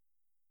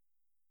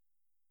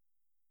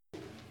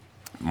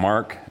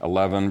Mark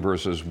 11,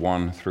 verses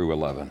 1 through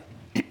 11.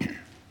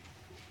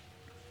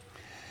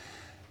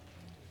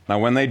 Now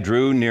when they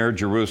drew near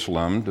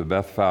Jerusalem to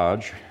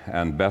Bethphage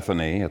and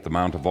Bethany at the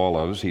Mount of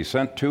Olives, he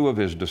sent two of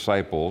his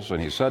disciples,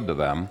 and he said to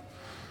them,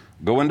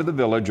 "Go into the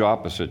village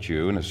opposite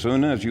you, and as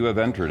soon as you have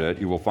entered it,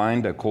 you will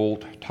find a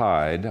colt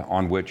tied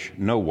on which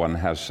no one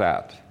has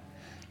sat.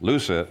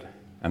 Loose it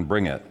and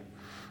bring it.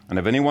 And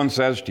if anyone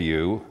says to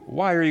you,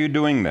 'Why are you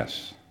doing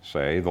this?'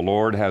 say, 'The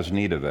Lord has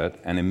need of it,'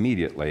 and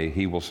immediately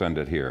he will send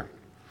it here."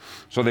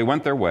 So they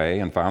went their way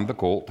and found the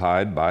colt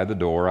tied by the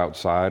door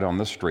outside on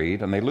the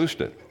street, and they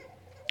loosed it.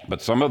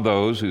 But some of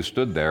those who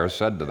stood there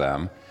said to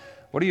them,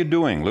 "What are you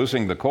doing,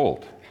 loosing the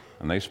colt?"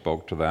 And they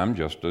spoke to them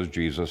just as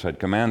Jesus had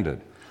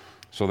commanded.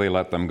 So they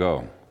let them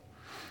go.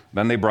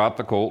 Then they brought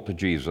the colt to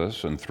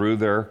Jesus and threw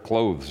their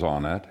clothes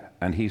on it,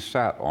 and he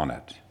sat on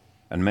it.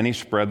 And many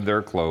spread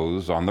their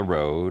clothes on the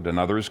road, and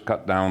others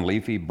cut down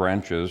leafy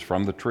branches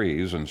from the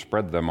trees and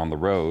spread them on the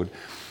road.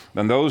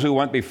 Then those who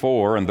went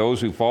before and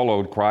those who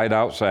followed cried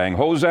out, saying,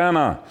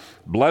 "Hosanna!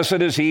 Blessed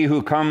is he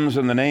who comes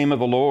in the name of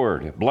the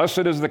Lord. Blessed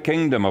is the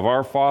kingdom of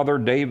our father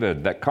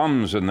David that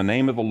comes in the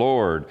name of the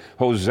Lord.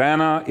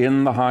 Hosanna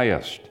in the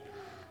highest."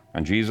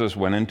 And Jesus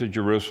went into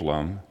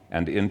Jerusalem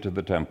and into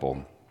the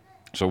temple.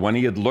 So when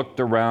he had looked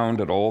around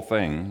at all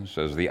things,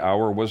 as the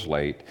hour was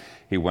late,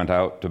 he went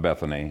out to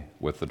Bethany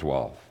with the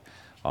 12.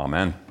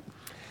 Amen.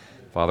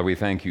 Father, we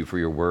thank you for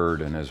your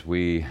word, and as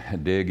we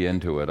dig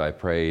into it, I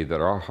pray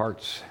that our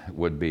hearts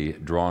would be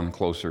drawn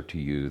closer to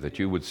you, that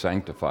you would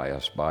sanctify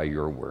us by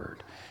your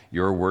word.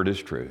 Your word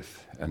is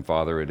truth, and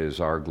Father, it is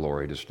our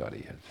glory to study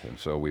it. And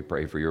so we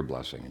pray for your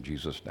blessing in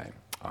Jesus' name.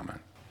 Amen.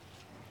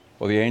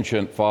 Well, the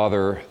ancient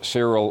Father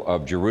Cyril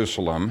of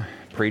Jerusalem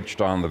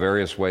preached on the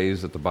various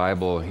ways that the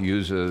Bible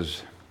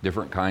uses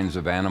different kinds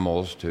of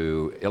animals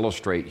to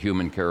illustrate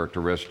human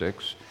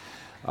characteristics.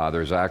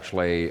 There's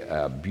actually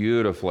a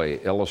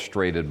beautifully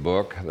illustrated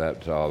book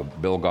that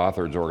Bill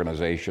Gothard's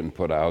organization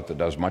put out that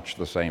does much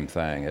the same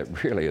thing.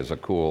 It really is a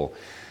cool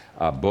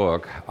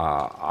book.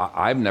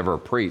 I've never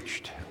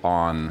preached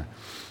on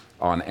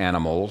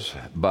animals,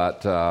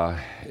 but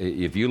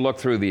if you look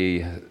through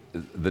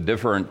the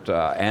different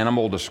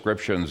animal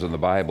descriptions in the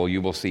Bible,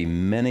 you will see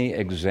many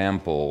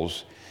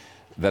examples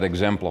that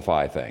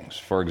exemplify things.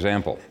 For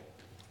example,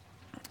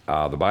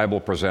 the Bible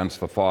presents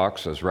the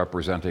fox as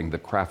representing the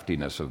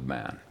craftiness of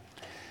man.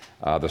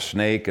 The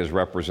snake is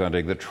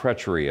representing the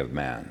treachery of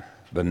man.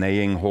 The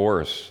neighing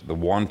horse, the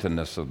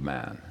wantonness of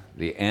man.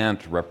 The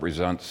ant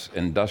represents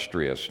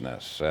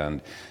industriousness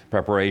and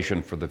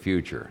preparation for the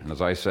future. And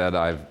as I said,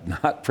 I've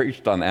not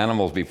preached on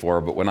animals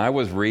before, but when I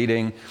was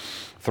reading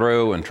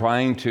through and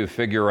trying to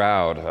figure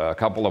out a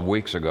couple of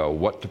weeks ago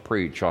what to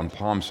preach on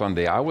Palm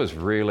Sunday, I was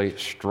really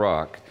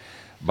struck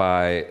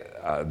by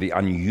the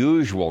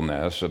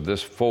unusualness of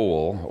this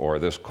foal or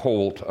this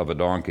colt of a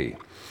donkey.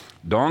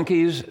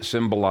 Donkeys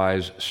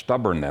symbolize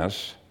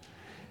stubbornness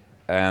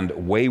and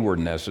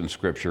waywardness in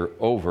Scripture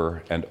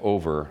over and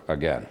over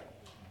again.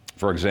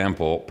 For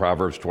example,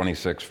 Proverbs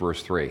 26,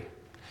 verse 3.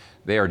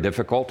 They are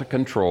difficult to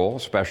control,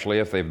 especially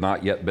if they've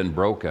not yet been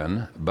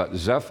broken. But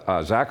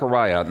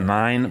Zechariah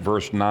 9,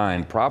 verse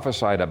 9,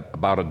 prophesied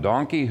about a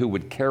donkey who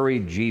would carry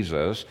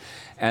Jesus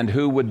and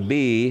who would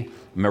be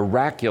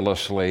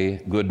miraculously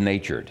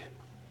good-natured.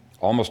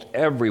 Almost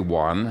every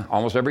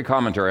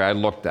commentary I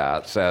looked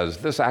at says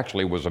this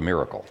actually was a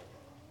miracle.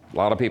 A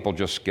lot of people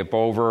just skip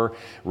over,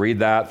 read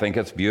that, think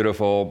it's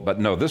beautiful, but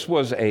no, this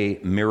was a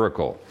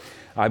miracle.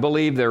 I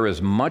believe there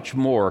is much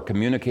more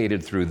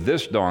communicated through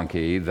this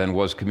donkey than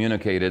was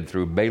communicated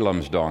through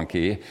Balaam's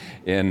donkey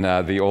in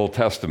the Old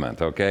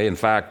Testament, okay? In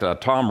fact,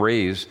 Tom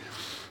Rees,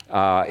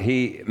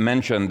 he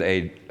mentioned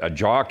a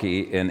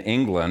jockey in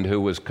England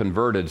who was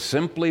converted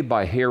simply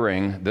by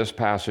hearing this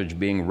passage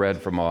being read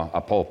from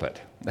a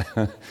pulpit.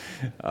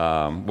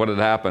 What had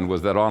happened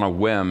was that on a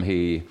whim,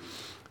 he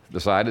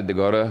decided to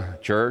go to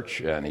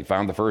church, and he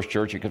found the first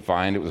church he could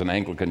find. It was an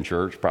Anglican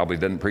church, probably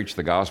didn't preach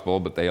the gospel,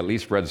 but they at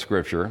least read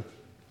Scripture.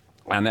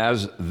 And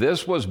as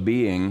this was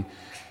being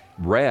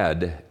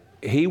read,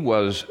 he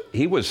was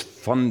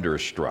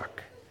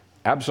thunderstruck,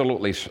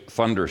 absolutely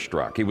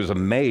thunderstruck. He was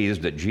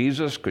amazed that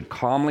Jesus could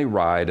calmly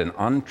ride an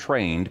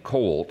untrained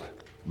colt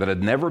that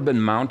had never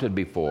been mounted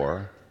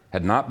before,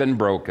 had not been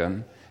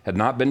broken, had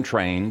not been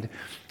trained,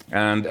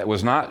 and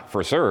was not,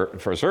 for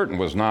certain,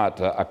 was not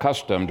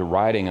accustomed to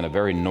riding in a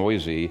very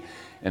noisy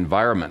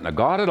environment. Now,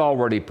 God had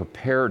already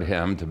prepared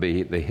him to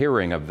be the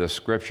hearing of this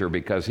Scripture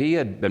because he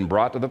had been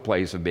brought to the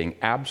place of being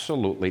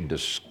absolutely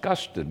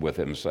disgusted with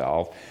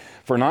himself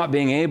for not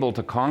being able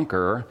to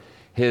conquer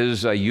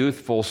his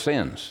youthful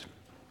sins.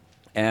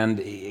 And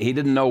he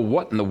didn't know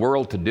what in the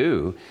world to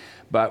do.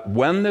 But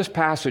when this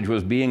passage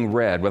was being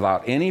read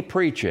without any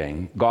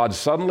preaching, God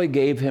suddenly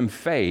gave him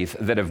faith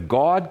that if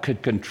God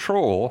could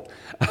control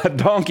a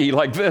donkey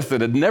like this that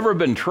had never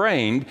been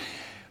trained,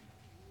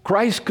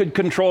 Christ could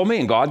control me.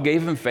 And God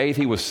gave him faith.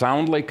 He was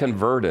soundly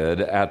converted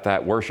at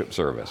that worship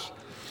service.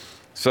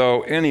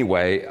 So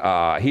anyway,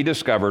 he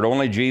discovered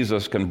only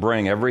Jesus can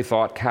bring every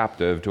thought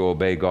captive to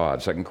obey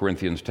God, 2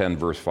 Corinthians 10,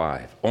 verse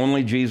 5.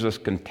 Only Jesus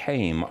can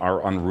tame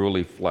our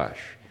unruly flesh.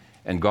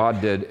 And God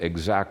did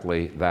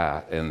exactly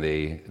that in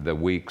the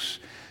weeks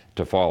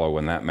to follow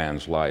in that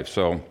man's life.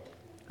 So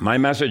my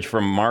message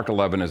from Mark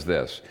 11 is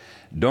this: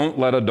 don't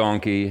let a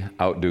donkey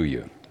outdo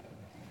you.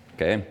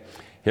 Okay?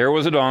 Here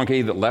was a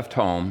donkey that left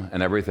home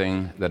and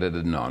everything that it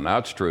had known. Now,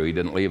 it's true, he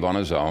didn't leave on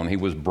his own. He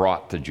was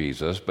brought to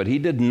Jesus, but he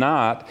did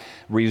not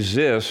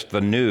resist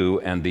the new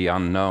and the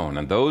unknown.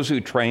 And those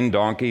who train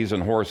donkeys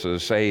and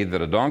horses say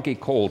that a donkey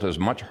colt is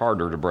much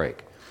harder to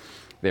break.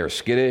 They're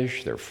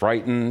skittish, they're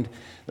frightened,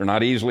 they're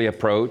not easily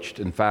approached.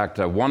 In fact,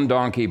 one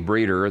donkey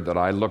breeder that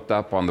I looked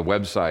up on the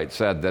website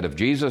said that if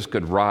Jesus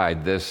could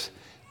ride this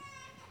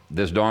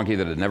donkey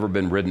that had never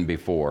been ridden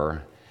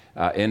before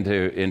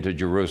into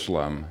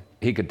Jerusalem,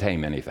 he could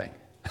tame anything.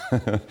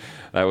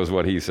 That was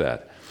what he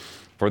said.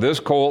 For this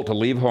colt to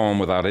leave home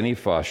without any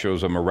fuss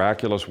shows a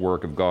miraculous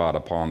work of God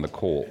upon the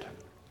colt.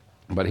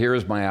 But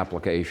here's my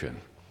application.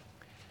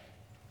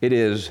 It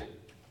is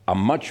a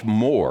much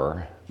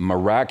more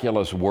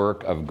miraculous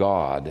work of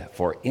God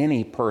for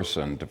any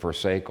person to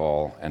forsake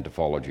all and to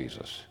follow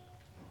Jesus.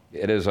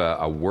 It is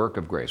a work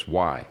of grace.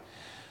 Why?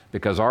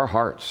 Because our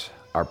hearts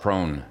are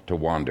prone to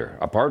wander.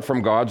 Apart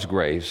from God's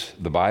grace,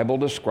 the Bible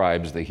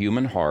describes the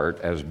human heart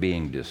as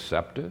being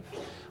deceptive,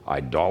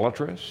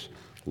 idolatrous,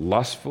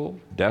 lustful,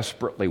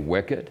 desperately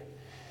wicked.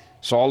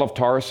 Saul of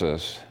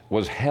Tarsus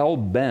was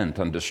hell-bent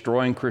on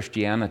destroying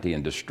Christianity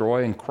and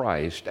destroying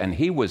Christ, and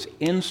he was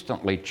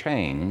instantly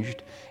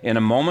changed in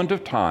a moment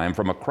of time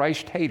from a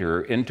Christ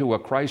hater into a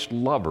Christ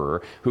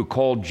lover who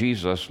called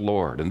Jesus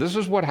Lord. And this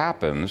is what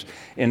happens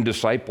in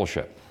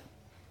discipleship.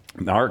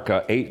 Mark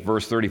 8,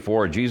 verse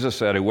 34, Jesus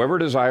said, "Whoever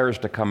desires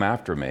to come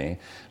after me,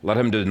 let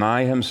him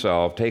deny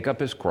himself, take up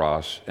his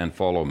cross, and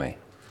follow me."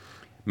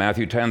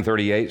 Matthew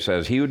 10:38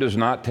 says, "He who does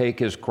not take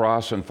his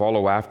cross and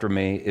follow after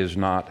me is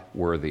not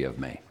worthy of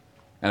me."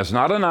 And it's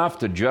not enough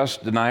to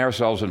just deny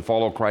ourselves and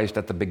follow Christ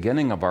at the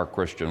beginning of our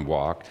Christian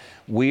walk.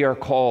 We are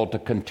called to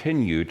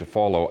continue to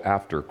follow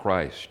after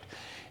Christ.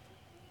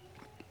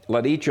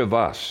 Let each of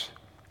us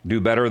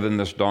do better than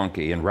this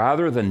donkey, and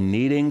rather than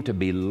needing to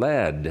be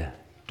led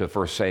to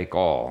forsake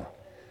all,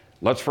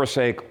 let's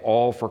forsake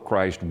all for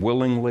Christ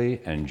willingly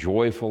and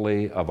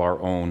joyfully of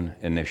our own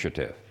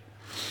initiative.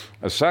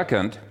 A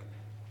second,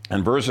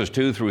 in verses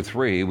 2 through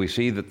 3, we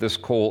see that this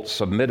colt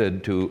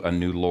submitted to a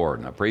new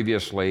Lord. Now,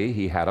 previously,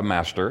 he had a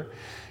master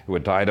who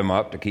had tied him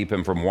up to keep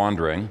him from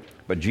wandering,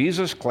 but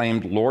Jesus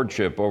claimed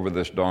lordship over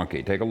this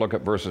donkey. Take a look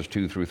at verses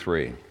 2 through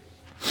 3.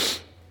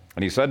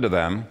 And he said to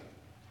them,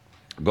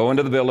 "Go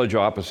into the village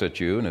opposite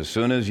you, and as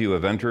soon as you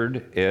have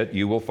entered it,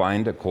 you will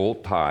find a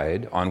colt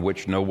tied on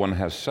which no one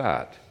has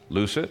sat.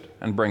 Loose it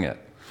and bring it.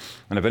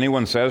 And if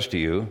anyone says to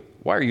you,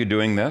 'Why are you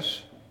doing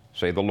this?'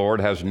 say, 'The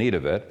Lord has need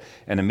of it,'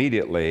 and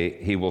immediately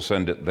he will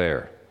send it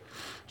there."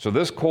 So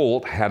this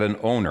colt had an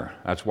owner.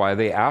 That's why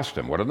they asked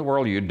him, "What in the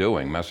world are you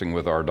doing messing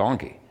with our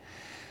donkey?"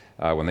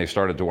 When they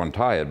started to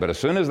untie it. But as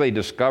soon as they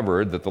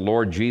discovered that the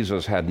Lord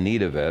Jesus had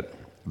need of it,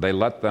 they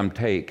let them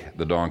take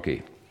the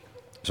donkey.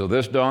 So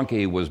this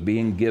donkey was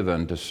being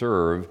given to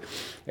serve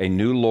a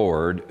new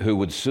Lord who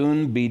would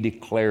soon be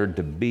declared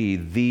to be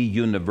the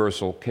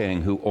universal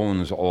King who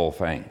owns all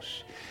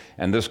things.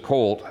 And this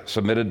colt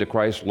submitted to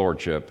Christ's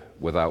lordship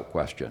without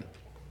question.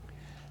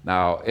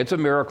 Now, it's a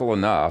miracle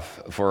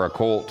enough for a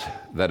colt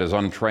that is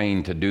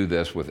untrained to do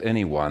this with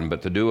anyone,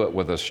 but to do it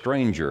with a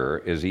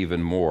stranger is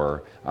even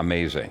more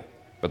amazing.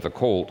 But the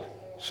colt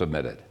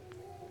submitted.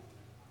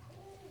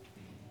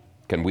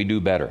 Can we do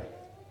better?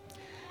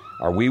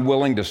 Are we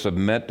willing to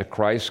submit to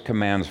Christ's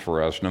commands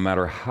for us, no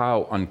matter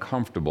how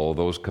uncomfortable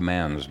those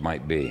commands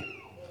might be?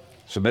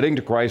 Submitting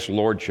to Christ's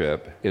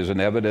lordship is an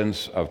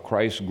evidence of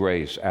Christ's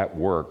grace at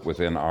work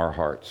within our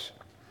hearts.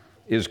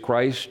 Is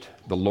Christ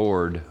the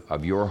Lord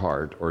of your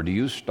heart, or do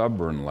you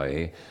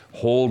stubbornly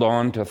hold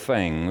on to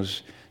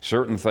things,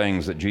 certain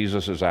things that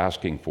Jesus is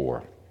asking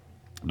for?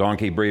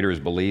 Donkey breeders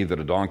believe that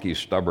a donkey's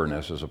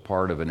stubbornness is a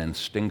part of an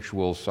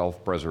instinctual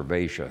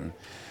self-preservation.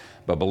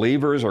 But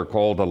believers are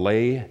called to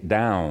lay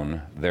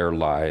down their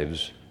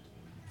lives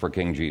for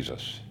King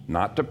Jesus,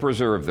 not to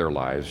preserve their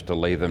lives, to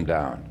lay them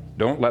down.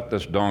 Don't let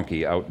this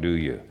donkey outdo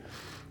you.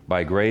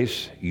 By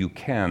grace, you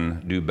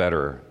can do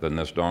better than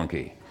this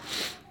donkey.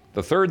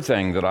 The third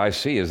thing that I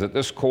see is that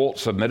this colt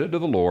submitted to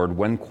the Lord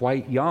when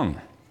quite young.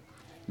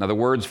 Now, the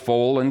words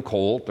foal and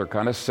colt are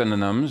kind of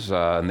synonyms,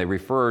 and they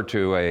refer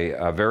to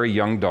a very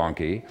young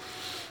donkey.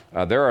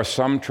 There are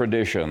some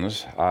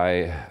traditions.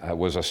 I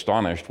was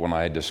astonished when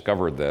I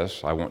discovered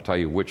this. I won't tell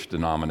you which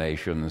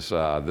denominations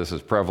this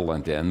is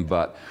prevalent in,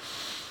 but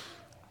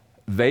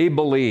they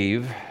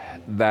believe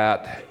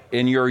that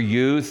in your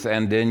youth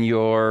and in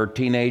your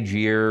teenage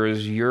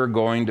years, you're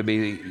going to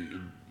be,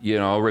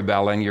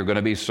 rebelling. You're going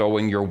to be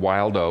sowing your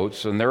wild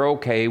oats, and they're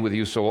okay with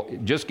you. So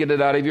just get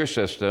it out of your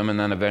system, and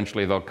then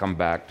eventually they'll come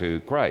back to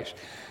Christ.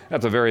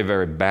 That's a very,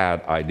 very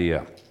bad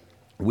idea.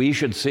 We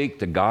should seek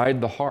to guide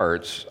the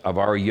hearts of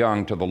our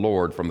young to the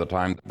Lord from the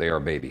time that they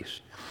are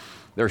babies.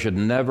 There should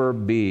never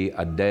be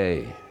a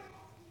day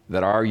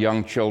that our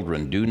young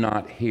children do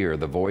not hear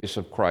the voice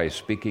of Christ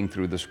speaking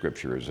through the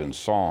Scriptures in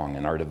song,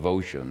 in our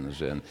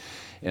devotions,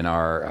 in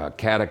our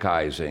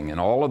catechizing, and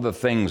all of the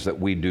things that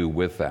we do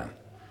with them.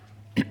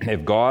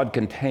 If God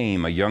can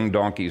tame a young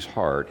donkey's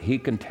heart, He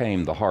can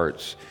tame the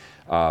hearts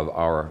of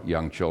our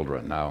young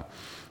children. Now,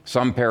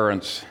 some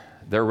parents,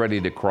 they're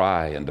ready to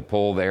cry and to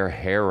pull their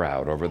hair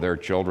out over their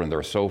children.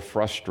 They're so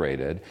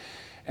frustrated.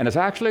 And it's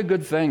actually a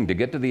good thing to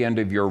get to the end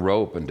of your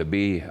rope and to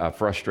be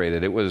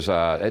frustrated.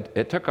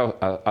 It took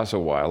us a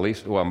while, at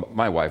least, well,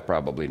 my wife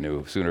probably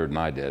knew sooner than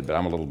I did, but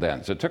I'm a little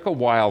dense. It took a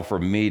while for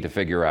me to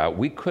figure out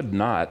we could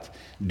not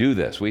do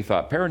this. We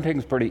thought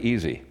parenting's pretty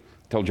easy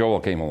until Joel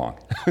came along.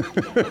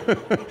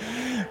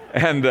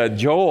 And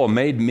Joel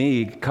made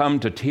me come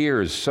to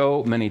tears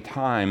so many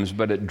times,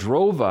 but it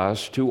drove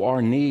us to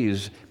our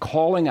knees,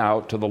 calling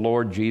out to the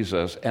Lord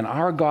Jesus. And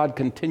our God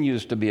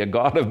continues to be a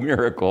God of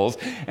miracles.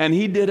 And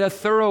He did a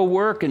thorough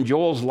work in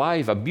Joel's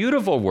life, a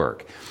beautiful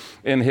work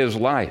in his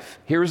life.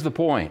 Here's the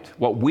point.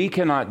 What we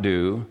cannot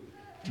do,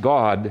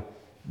 God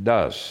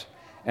does.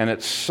 And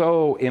it's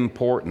so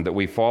important that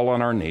we fall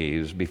on our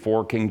knees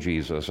before King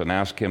Jesus and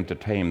ask Him to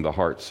tame the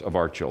hearts of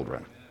our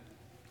children.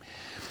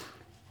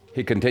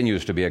 He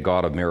continues to be a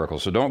God of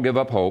miracles. So don't give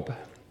up hope.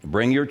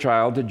 Bring your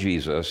child to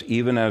Jesus,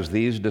 even as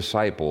these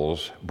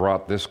disciples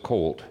brought this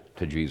colt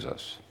to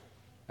Jesus.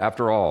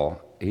 After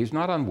all, He's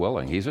not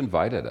unwilling. He's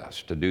invited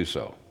us to do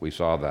so. We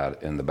saw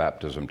that in the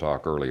baptism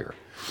talk earlier.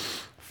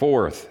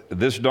 Fourth,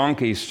 this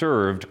donkey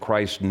served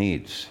Christ's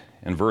needs.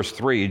 In verse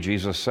 3,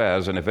 Jesus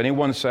says, "And if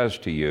anyone says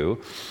to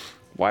you,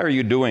 'Why are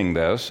you doing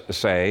this?'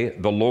 say,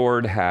 'The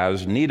Lord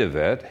has need of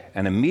it,'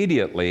 and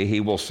immediately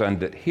He will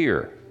send it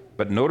here."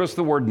 But notice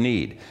the word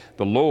need.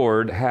 The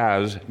Lord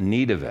has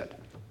need of it.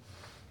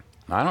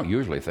 I don't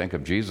usually think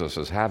of Jesus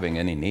as having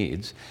any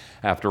needs.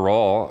 After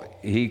all,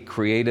 He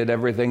created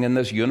everything in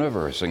this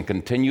universe and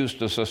continues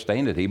to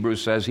sustain it.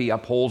 Hebrews says He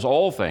upholds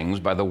all things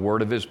by the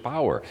word of His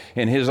power.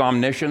 In His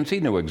omniscience, He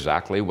knew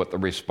exactly what the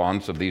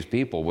response of these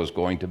people was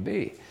going to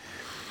be.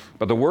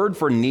 But the word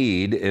for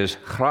need is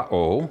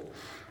chrao,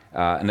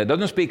 and it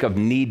doesn't speak of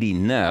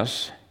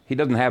neediness. He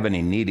doesn't have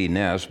any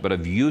neediness, but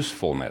of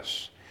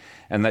usefulness.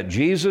 And that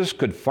Jesus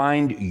could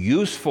find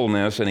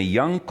usefulness in a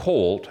young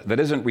colt that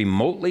isn't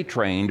remotely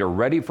trained or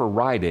ready for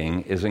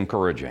riding is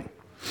encouraging.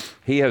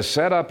 He has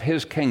set up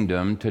His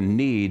kingdom to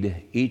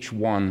need each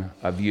one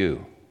of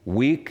you,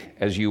 weak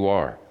as you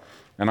are.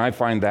 And I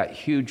find that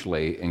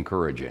hugely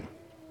encouraging.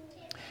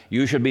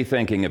 You should be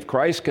thinking, if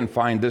Christ can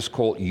find this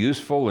colt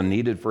useful and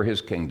needed for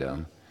His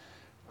kingdom,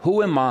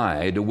 who am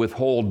I to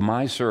withhold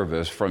my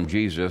service from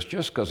Jesus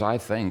just because I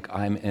think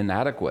I'm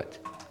inadequate?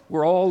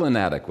 We're all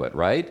inadequate,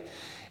 right?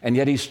 And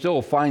yet He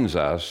still finds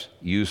us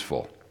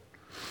useful.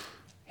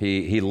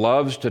 He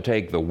loves to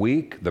take the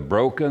weak, the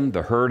broken,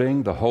 the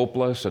hurting, the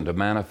hopeless, and to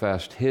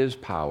manifest His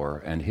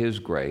power and His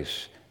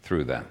grace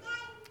through them.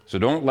 So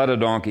don't let a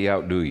donkey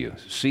outdo you.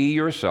 See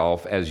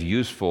yourself as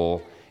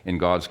useful in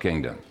God's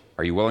kingdom.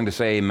 Are you willing to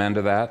say amen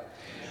to that?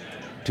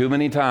 Amen. Too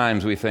many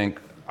times we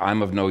think,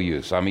 I'm of no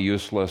use. I'm a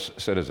useless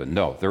citizen.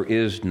 No, there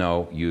is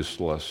no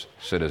useless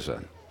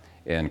citizen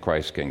in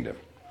Christ's kingdom.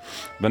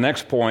 The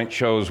next point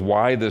shows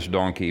why this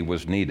donkey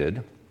was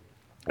needed.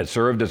 It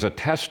served as a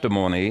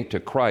testimony to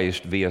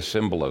Christ via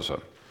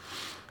symbolism.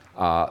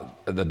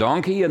 The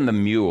donkey and the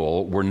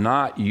mule were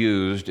not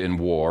used in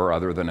war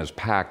other than as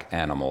pack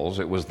animals.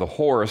 It was the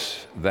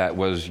horse that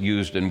was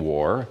used in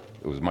war.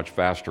 It was much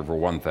faster for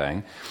one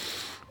thing.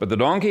 But the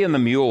donkey and the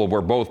mule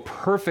were both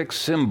perfect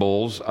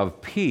symbols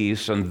of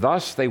peace, and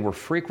thus they were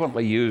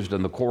frequently used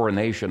in the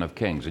coronation of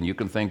kings. And you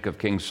can think of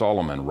King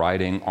Solomon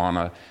riding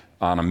on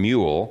a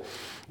mule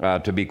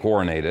to be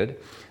coronated.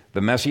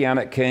 The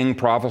Messianic king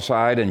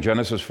prophesied in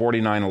Genesis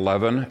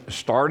 49:11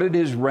 started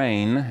his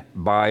reign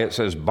by, it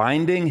says,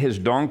 binding his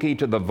donkey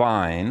to the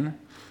vine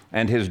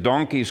and his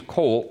donkey's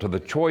colt to the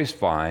choice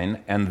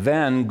vine, and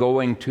then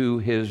going to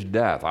his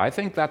death. I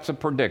think that's a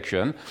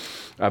prediction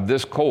of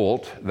this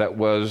colt that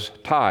was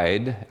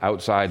tied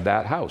outside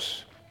that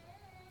house,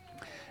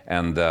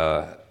 and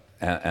the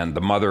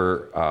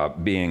mother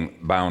being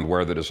bound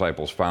where the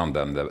disciples found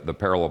them. The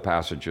parallel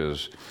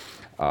passages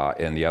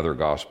in the other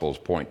Gospels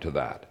point to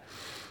that.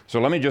 So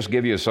let me just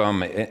give you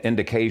some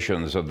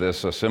indications of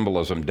this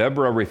symbolism.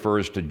 Deborah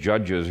refers to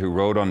judges who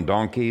rode on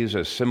donkeys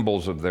as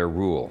symbols of their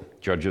rule,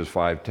 Judges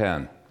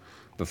 5:10.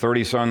 The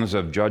 30 sons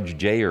of Judge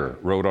Jair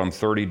rode on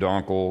 30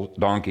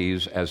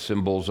 donkeys as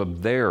symbols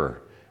of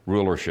their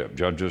rulership,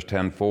 Judges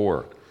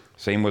 10:4.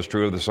 Same was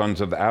true of the sons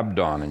of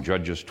Abdon in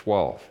Judges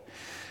 12.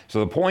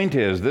 So the point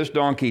is, this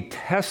donkey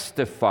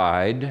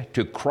testified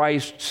to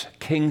Christ's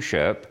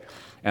kingship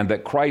and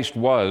that Christ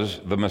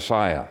was the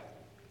Messiah.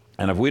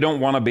 And if we don't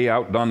want to be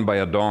outdone by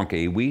a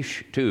donkey, we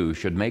too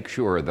should make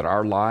sure that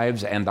our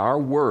lives and our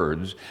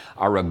words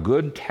are a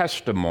good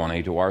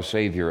testimony to our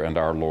Savior and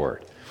our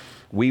Lord.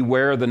 We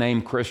wear the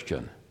name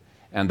Christian,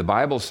 and the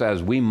Bible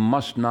says we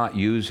must not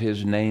use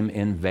His name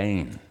in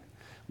vain.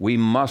 We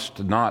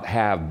must not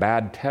have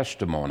bad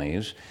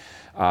testimonies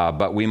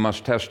but we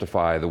must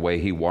testify the way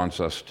he wants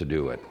us to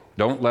do it.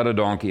 Don't let a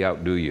donkey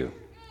outdo you.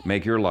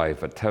 Make your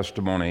life a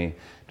testimony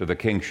to the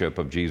kingship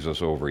of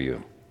Jesus over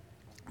you.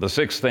 The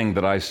sixth thing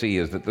that I see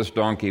is that this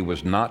donkey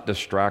was not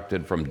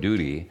distracted from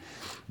duty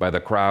by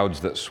the crowds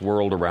that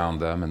swirled around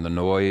them and the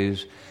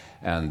noise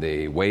and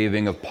the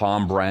waving of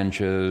palm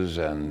branches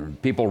and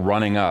people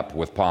running up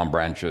with palm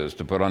branches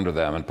to put under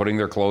them and putting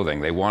their clothing.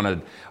 They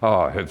wanted,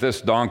 if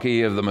this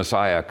donkey of the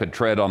Messiah could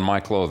tread on my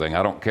clothing,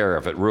 I don't care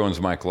if it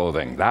ruins my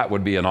clothing. That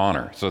would be an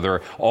honor. So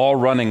they're all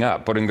running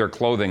up, putting their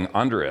clothing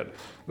under it.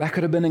 That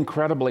could have been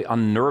incredibly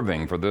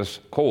unnerving for this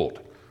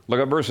colt.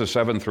 Look at verses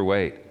 7 through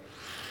 8.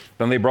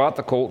 Then they brought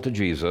the colt to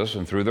Jesus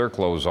and threw their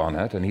clothes on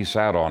it, and he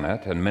sat on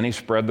it, and many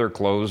spread their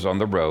clothes on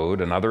the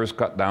road, and others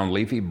cut down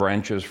leafy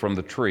branches from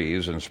the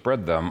trees and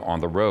spread them on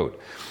the road.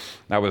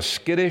 Now, as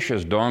skittish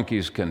as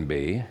donkeys can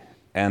be,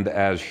 and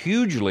as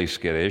hugely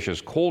skittish as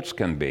colts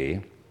can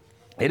be,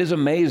 it is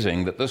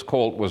amazing that this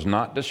colt was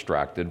not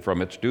distracted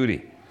from its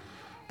duty.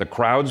 The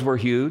crowds were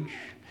huge.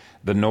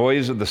 The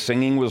noise of the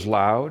singing was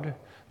loud.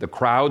 The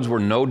crowds were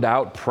no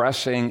doubt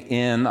pressing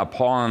in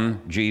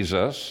upon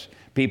Jesus.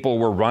 People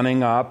were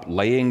running up,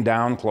 laying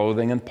down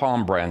clothing and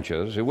palm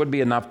branches. It would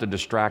be enough to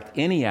distract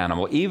any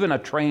animal. Even a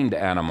trained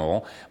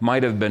animal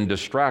might have been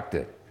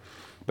distracted.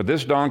 But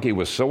this donkey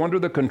was so under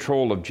the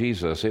control of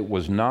Jesus, it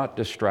was not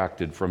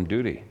distracted from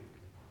duty.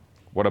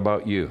 What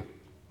about you?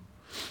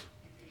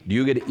 Do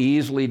you get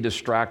easily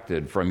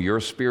distracted from your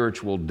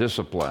spiritual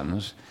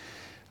disciplines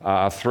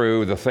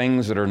through the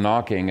things that are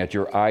knocking at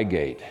your eye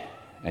gate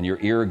and your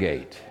ear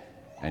gate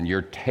and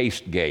your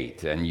taste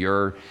gate and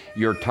your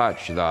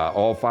touch,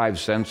 all five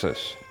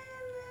senses?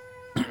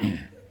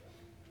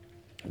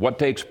 What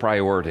takes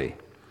priority?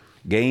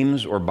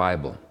 Games or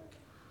Bible?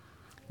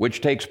 Which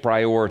takes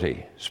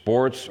priority?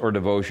 Sports or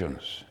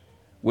devotions?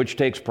 Which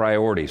takes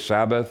priority?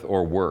 Sabbath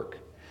or work?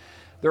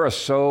 There are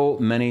so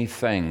many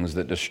things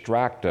that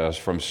distract us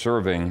from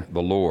serving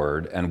the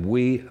Lord, and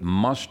we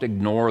must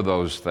ignore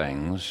those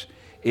things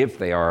if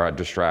they are a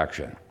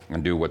distraction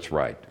and do what's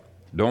right.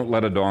 Don't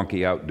let a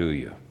donkey outdo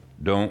you.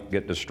 Don't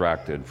get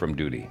distracted from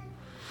duty.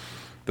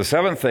 The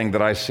seventh thing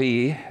that I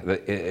see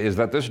is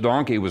that this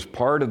donkey was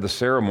part of the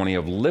ceremony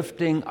of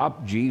lifting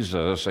up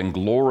Jesus and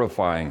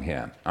glorifying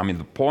him. I mean,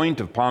 the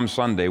point of Palm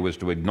Sunday was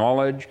to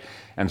acknowledge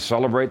and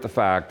celebrate the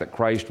fact that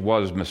Christ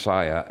was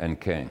Messiah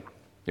and King.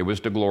 It was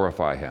to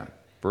glorify him.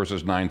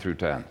 Verses 9 through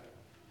 10.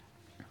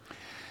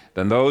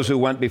 Then those who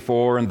went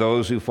before and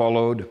those who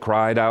followed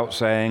cried out,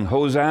 saying,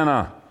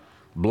 Hosanna!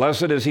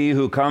 Blessed is he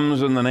who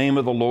comes in the name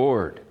of the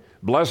Lord.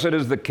 Blessed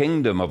is the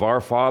kingdom of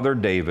our father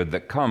David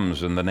that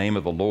comes in the name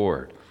of the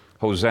Lord.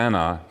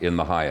 Hosanna in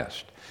the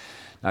highest.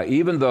 Now,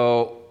 even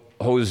though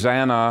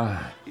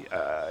Hosanna,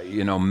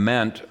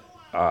 meant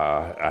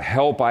a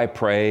help I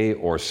pray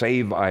or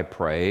save I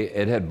pray,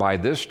 it had by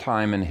this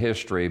time in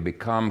history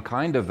become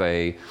kind of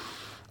a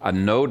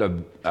note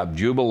of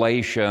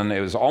jubilation. It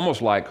was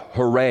almost like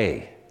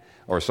hooray.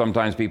 Or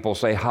sometimes people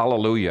say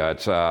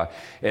hallelujah.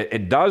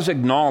 It does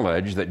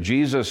acknowledge that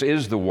Jesus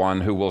is the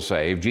one who will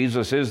save.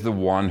 Jesus is the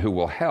one who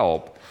will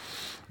help,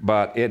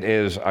 but it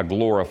is a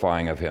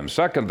glorifying of him.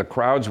 Second, the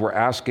crowds were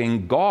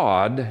asking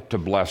God to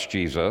bless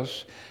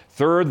Jesus.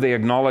 Third, they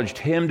acknowledged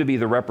him to be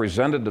the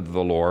representative of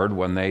the Lord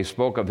when they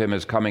spoke of him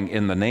as coming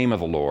in the name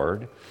of the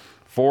Lord.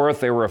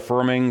 Fourth, they were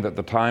affirming that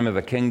the time of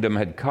the kingdom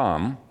had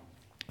come.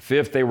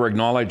 Fifth, they were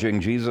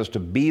acknowledging Jesus to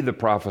be the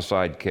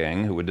prophesied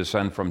king who would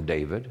descend from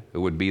David,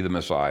 who would be the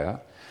Messiah.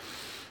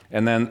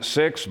 And then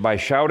sixth, by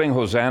shouting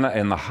Hosanna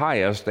in the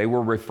highest, they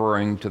were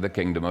referring to the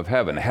kingdom of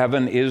heaven.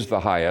 Heaven is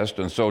the highest,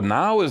 and so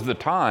now is the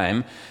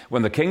time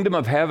when the kingdom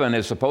of heaven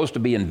is supposed to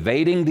be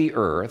invading the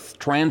earth,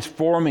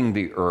 transforming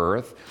the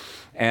earth,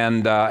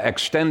 and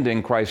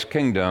extending Christ's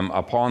kingdom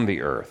upon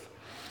the earth.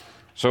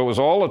 So it was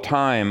all a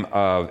time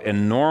of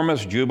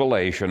enormous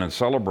jubilation and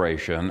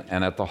celebration,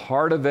 and at the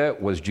heart of it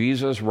was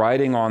Jesus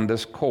riding on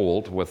this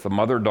colt with the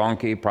mother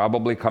donkey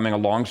probably coming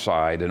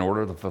alongside in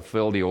order to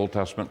fulfill the Old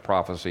Testament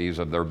prophecies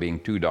of there being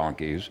two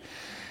donkeys,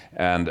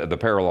 and the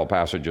parallel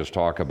passages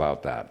talk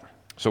about that.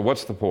 So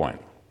what's the point?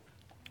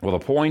 Well,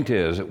 the point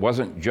is it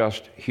wasn't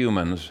just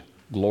humans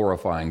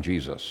glorifying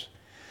Jesus.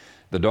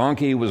 The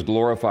donkey was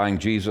glorifying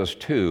Jesus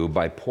too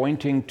by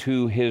pointing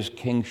to his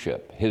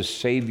kingship, his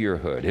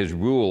saviorhood, his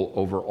rule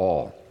over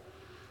all.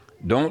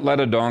 Don't let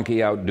a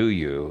donkey outdo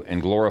you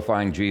in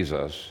glorifying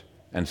Jesus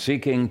and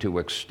seeking to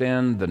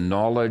extend the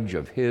knowledge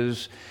of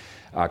his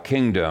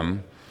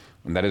kingdom,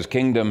 and that his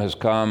kingdom has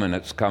come and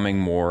it's coming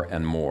more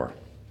and more.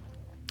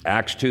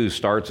 Acts 2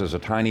 starts as a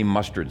tiny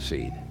mustard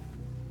seed.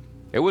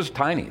 It was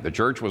tiny. The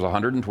church was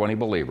 120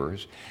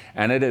 believers,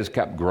 and it has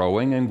kept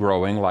growing and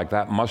growing like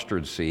that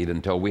mustard seed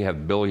until we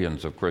have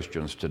billions of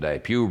Christians today.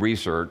 Pew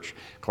Research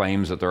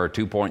claims that there are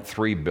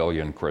 2.3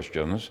 billion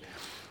Christians,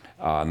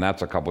 and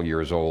that's a couple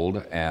years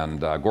old. And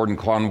Gordon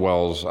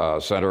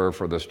Conwell's Center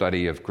for the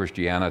Study of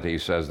Christianity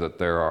says that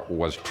there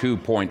was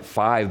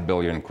 2.5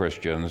 billion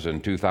Christians in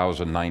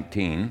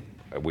 2019.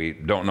 We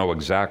don't know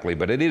exactly,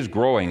 but it is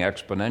growing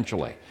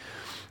exponentially.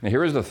 Now,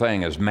 here's the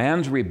thing, as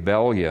man's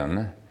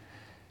rebellion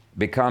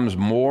becomes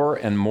more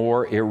and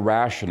more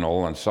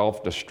irrational and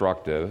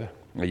self-destructive.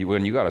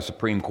 When you got a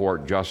Supreme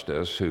Court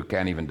justice who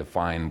can't even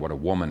define what a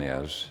woman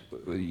is,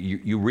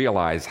 you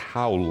realize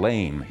how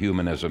lame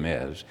humanism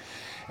is.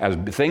 As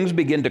things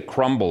begin to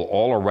crumble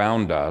all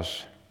around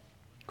us,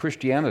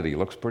 Christianity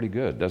looks pretty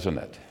good, doesn't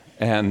it?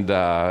 And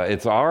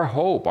it's our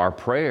hope, our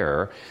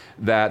prayer,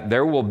 that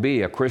there will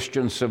be a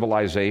Christian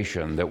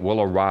civilization that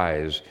will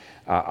arise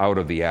out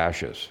of the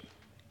ashes.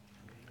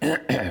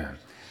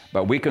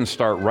 But we can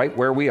start right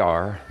where we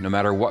are, no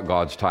matter what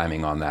God's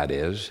timing on that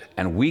is,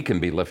 and we can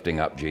be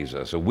lifting up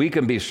Jesus. So we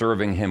can be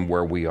serving Him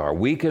where we are.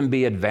 We can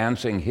be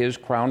advancing His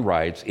crown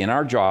rights in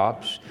our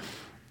jobs,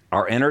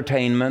 our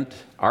entertainment,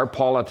 our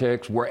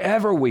politics,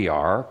 wherever we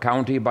are,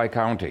 county by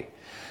county.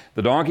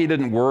 The donkey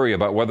didn't worry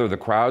about whether the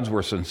crowds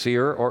were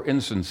sincere or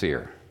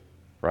insincere,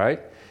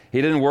 right?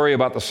 He didn't worry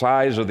about the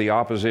size of the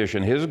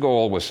opposition. His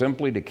goal was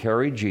simply to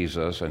carry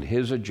Jesus and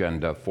His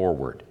agenda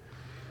forward.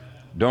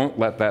 Don't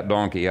let that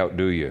donkey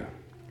outdo you.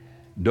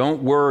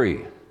 Don't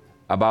worry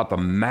about the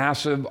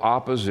massive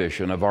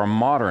opposition of our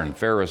modern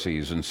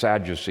Pharisees and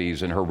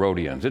Sadducees and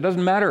Herodians. It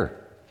doesn't matter.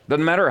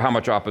 Doesn't matter how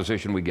much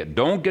opposition we get.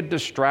 Don't get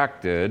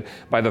distracted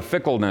by the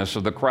fickleness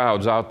of the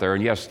crowds out there.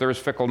 And yes, there's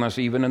fickleness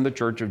even in the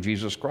Church of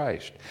Jesus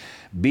Christ.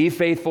 Be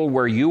faithful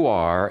where you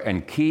are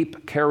and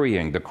keep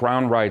carrying the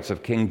crown rights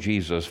of King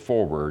Jesus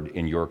forward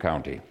in your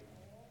county.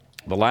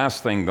 The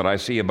last thing that I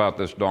see about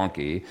this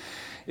donkey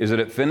is that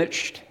it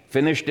finished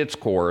its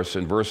course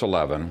in verse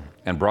 11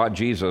 and brought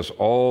Jesus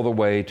all the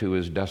way to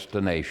his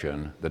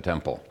destination, the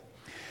temple.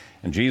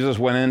 And Jesus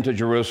went into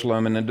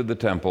Jerusalem and into the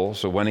temple,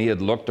 so when he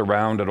had looked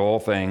around at all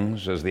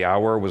things, as the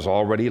hour was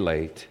already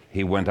late,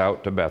 he went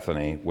out to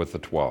Bethany with the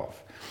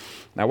 12.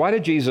 Now, why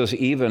did Jesus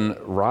even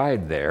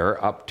ride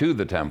there up to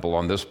the temple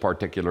on this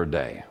particular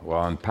day?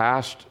 Well, in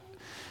past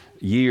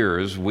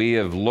years, we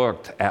have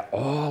looked at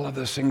all of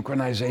the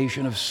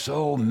synchronization of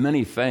so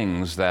many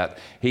things that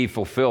he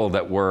fulfilled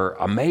that were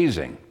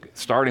amazing,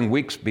 starting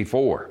weeks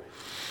before.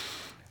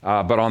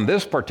 But on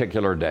this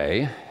particular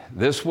day,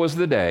 this was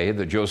the day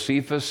that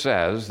Josephus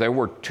says there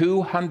were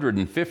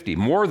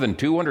more than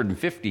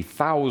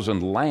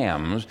 250,000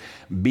 lambs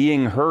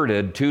being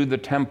herded to the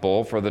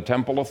temple for the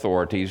temple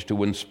authorities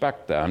to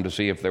inspect them to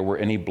see if there were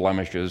any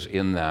blemishes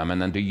in them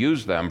and then to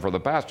use them for the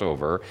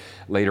Passover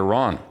later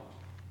on.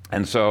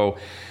 And so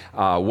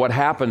what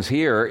happens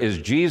here is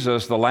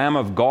Jesus, the Lamb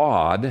of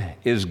God,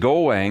 is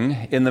going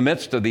in the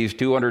midst of these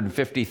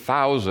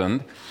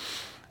 250,000.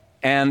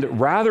 And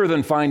rather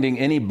than finding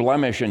any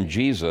blemish in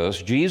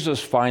Jesus,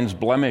 Jesus finds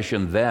blemish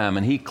in them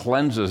and he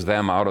cleanses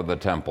them out of the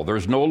temple.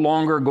 There's no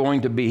longer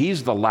going to be,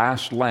 he's the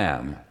last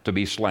lamb to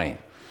be slain.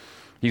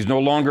 He's no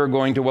longer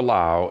going to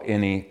allow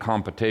any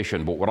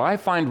competition. But what I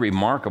find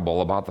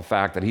remarkable about the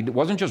fact that he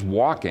wasn't just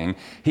walking,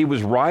 he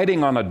was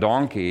riding on a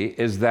donkey,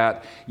 is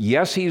that,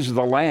 yes, he's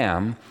the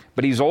lamb,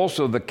 but he's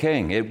also the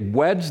king. It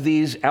weds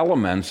these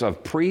elements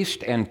of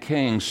priest and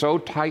king so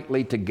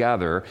tightly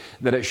together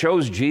that it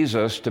shows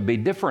Jesus to be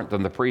different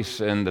than the priests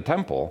in the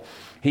temple.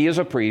 He is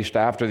a priest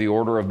after the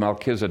order of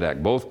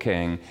Melchizedek, both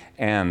king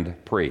and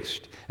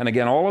priest. And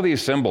again, all of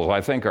these symbols,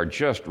 I think, are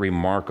just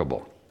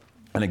remarkable.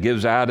 And it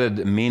gives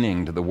added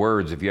meaning to the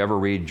words. If you ever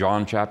read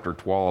John chapter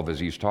 12 as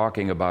he's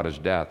talking about his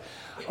death,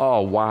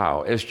 oh,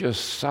 wow, it's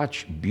just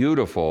such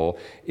beautiful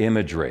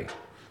imagery.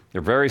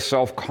 They're very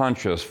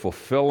self-conscious,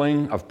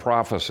 fulfilling of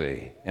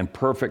prophecy and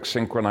perfect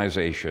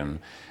synchronization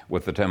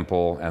with the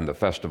temple and the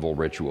festival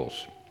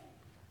rituals.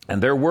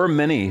 And there were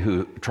many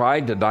who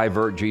tried to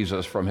divert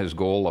Jesus from his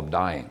goal of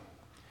dying.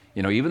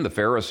 You know, even the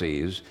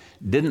Pharisees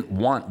didn't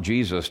want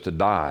Jesus to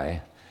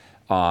die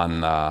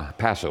on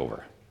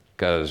Passover,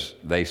 because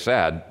they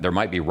said there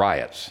might be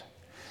riots.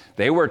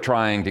 They were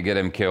trying to get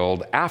him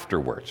killed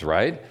afterwards,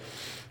 right?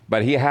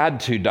 But he had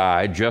to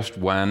die just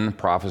when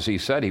prophecy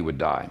said he would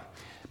die.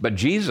 But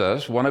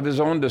Jesus, one of his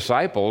own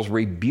disciples,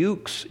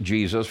 rebukes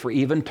Jesus for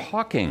even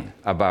talking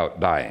about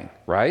dying,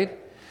 right?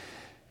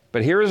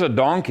 But here is a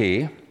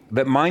donkey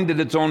that minded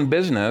its own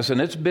business, and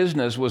its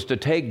business was to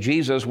take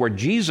Jesus where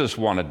Jesus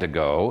wanted to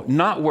go,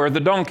 not where the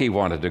donkey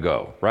wanted to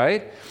go,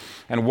 right?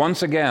 And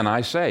once again,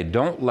 I say,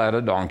 don't let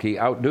a donkey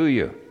outdo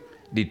you.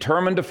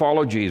 Determined to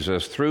follow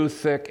Jesus through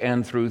thick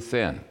and through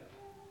thin.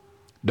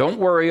 Don't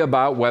worry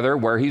about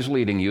where he's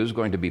leading you is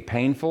going to be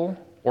painful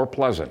or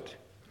pleasant.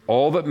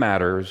 All that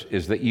matters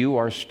is that you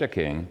are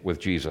sticking with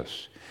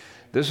Jesus.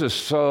 This is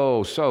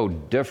so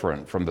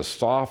different from the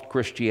soft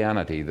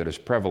Christianity that is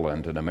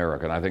prevalent in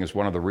America. And I think it's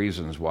one of the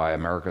reasons why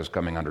America is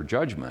coming under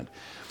judgment,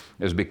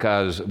 is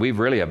because we've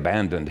really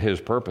abandoned his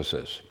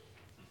purposes.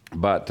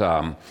 But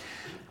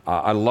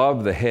I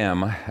love the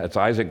hymn. It's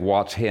Isaac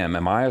Watts' hymn,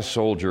 Am I a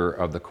Soldier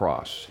of the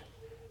Cross?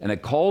 And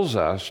it calls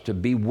us to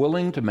be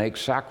willing to make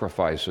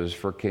sacrifices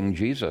for King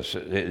Jesus.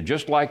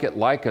 Just like it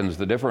likens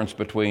the difference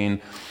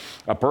between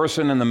a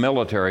person in the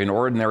military and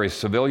ordinary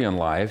civilian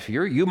life,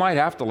 you might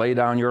have to lay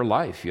down your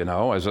life,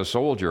 as a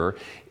soldier.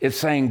 It's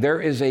saying there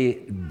is a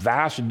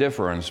vast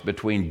difference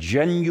between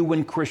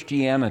genuine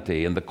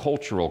Christianity and the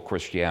cultural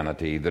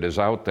Christianity that is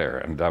out there.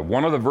 And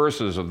one of the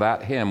verses of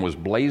that hymn was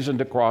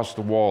blazoned across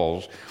the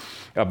walls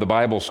of the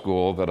Bible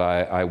school that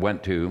I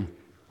went to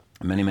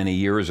many, many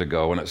years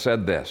ago, and it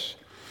said this: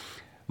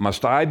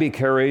 "Must I be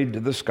carried to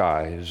the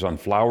skies on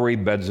flowery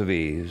beds of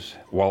ease,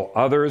 while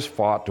others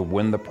fought to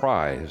win the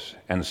prize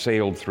and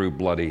sailed through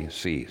bloody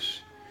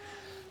seas?"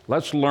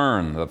 Let's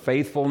learn the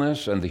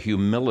faithfulness and the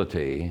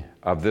humility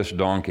of this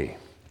donkey.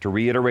 To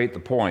reiterate the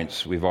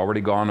points we've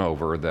already gone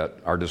over that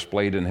are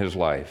displayed in his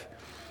life.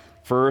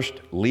 First,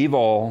 leave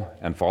all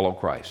and follow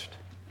Christ.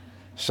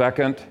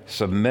 Second,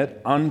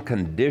 submit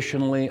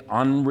unconditionally,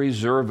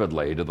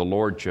 unreservedly to the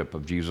lordship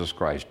of Jesus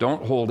Christ.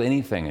 Don't hold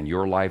anything in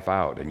your life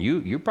out. And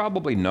you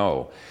probably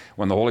know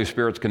when the Holy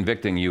Spirit's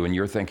convicting you and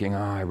you're thinking,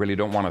 I really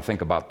don't want to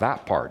think about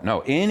that part.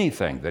 No,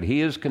 anything that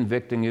He is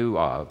convicting you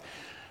of,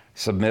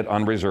 submit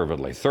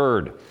unreservedly.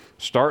 Third,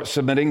 start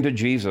submitting to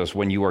Jesus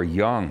when you are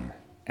young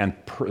and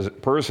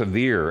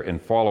persevere in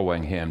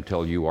following Him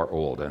till you are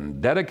old.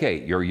 And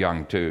dedicate your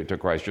young to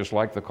Christ, just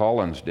like the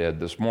Collins did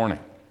this morning.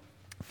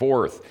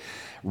 Fourth,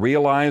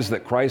 realize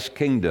that Christ's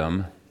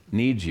kingdom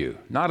needs you,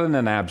 not in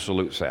an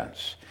absolute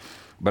sense,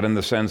 but in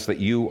the sense that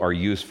you are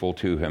useful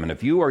to Him. And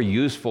if you are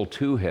useful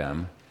to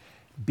Him,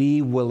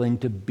 be willing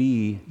to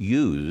be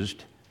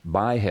used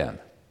by Him.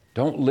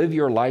 Don't live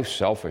your life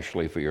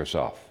selfishly for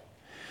yourself.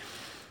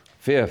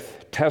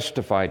 Fifth,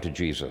 testify to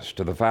Jesus,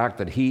 to the fact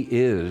that He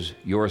is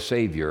your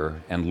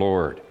Savior and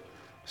Lord.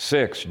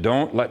 6,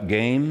 don't let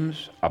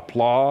games,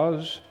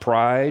 applause,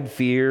 pride,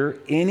 fear,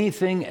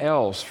 anything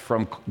else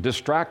from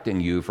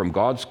distracting you from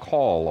God's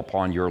call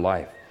upon your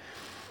life.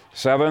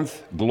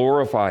 7th,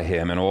 glorify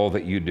Him in all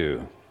that you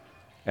do.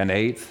 And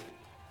 8th,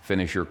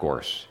 finish your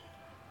course.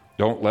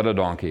 Don't let a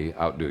donkey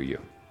outdo you.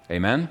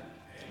 Amen?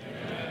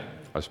 Amen.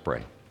 Let's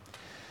pray.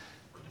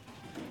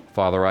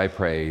 Father, I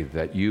pray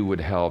that you would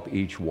help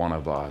each one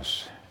of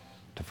us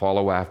to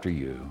follow after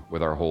you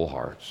with our whole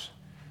hearts.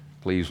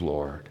 Please,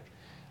 Lord,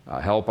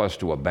 help us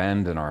to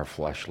abandon our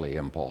fleshly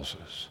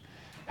impulses.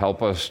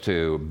 Help us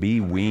to be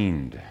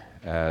weaned,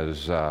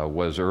 as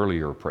was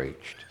earlier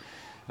preached,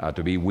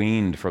 to be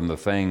weaned from the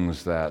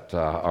things that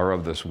are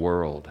of this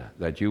world,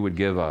 that you would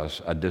give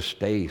us a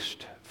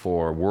distaste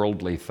for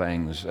worldly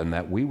things, and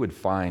that we would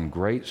find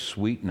great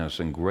sweetness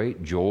and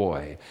great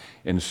joy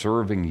in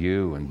serving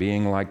you and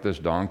being like this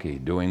donkey,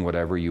 doing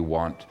whatever you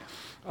want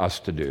us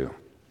to do.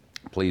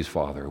 Please,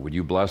 Father, would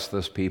you bless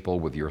this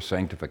people with your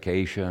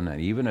sanctification, and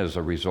even as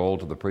a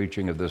result of the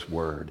preaching of this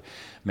word,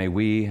 may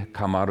we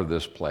come out of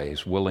this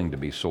place willing to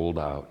be sold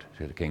out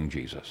to King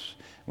Jesus.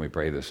 We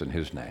pray this in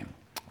His name.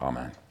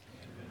 Amen.